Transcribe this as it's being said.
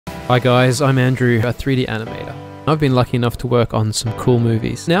Hi guys, I'm Andrew, a 3D animator. I've been lucky enough to work on some cool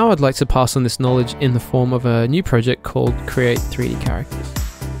movies. Now I'd like to pass on this knowledge in the form of a new project called Create 3D Characters.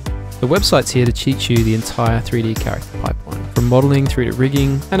 The website's here to teach you the entire 3D character pipeline, from modeling through to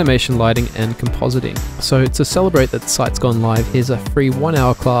rigging, animation, lighting, and compositing. So to celebrate that the site's gone live, here's a free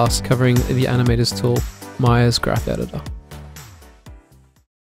 1-hour class covering the Animator's tool, Maya's Graph Editor.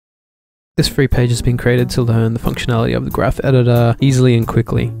 This free page has been created to learn the functionality of the graph editor easily and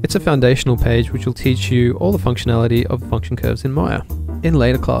quickly. It's a foundational page which will teach you all the functionality of function curves in Maya. In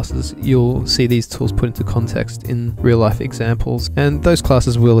later classes, you'll see these tools put into context in real-life examples, and those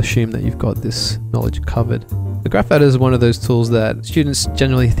classes will assume that you've got this knowledge covered. The graph editor is one of those tools that students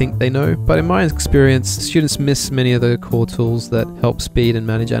generally think they know, but in my experience, students miss many of the core tools that help speed and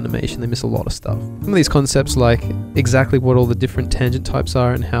manage animation. They miss a lot of stuff. Some of these concepts, like exactly what all the different tangent types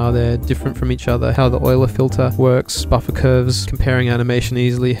are and how they're different from each other, how the Euler filter works, buffer curves, comparing animation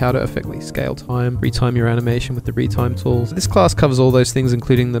easily, how to effectively scale time, retime your animation with the retime tools. This class covers all those things,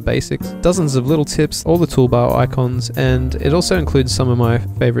 including the basics, dozens of little tips, all the toolbar icons, and it also includes some of my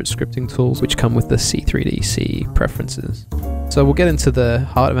favorite scripting tools which come with the C3D preferences. So we'll get into the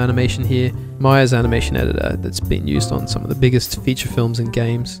heart of animation here, Maya's animation editor that's been used on some of the biggest feature films and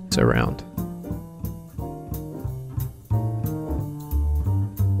games around.